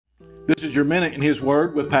This is your Minute in His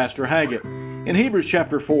Word with Pastor Haggett. In Hebrews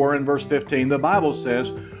chapter 4 and verse 15, the Bible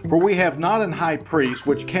says, "For we have not an high priest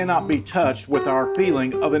which cannot be touched with our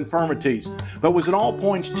feeling of infirmities, but was in all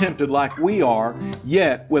points tempted like we are,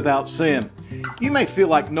 yet without sin." You may feel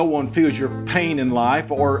like no one feels your pain in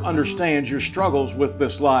life or understands your struggles with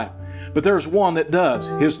this life. But there's one that does.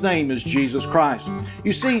 His name is Jesus Christ.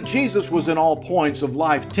 You see, Jesus was in all points of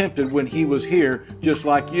life tempted when He was here, just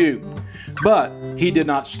like you. But He did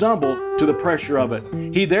not stumble to the pressure of it.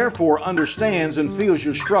 He therefore understands and feels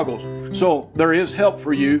your struggles. So there is help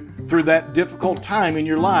for you through that difficult time in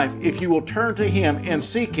your life if you will turn to Him and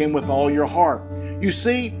seek Him with all your heart. You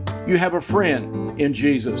see, you have a friend in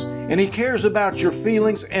Jesus, and He cares about your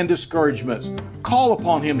feelings and discouragements. Call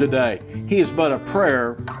upon Him today. He is but a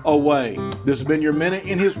prayer away. This has been your Minute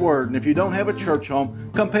in His Word, and if you don't have a church home,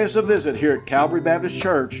 come pay us a visit here at Calvary Baptist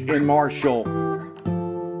Church in Marshall.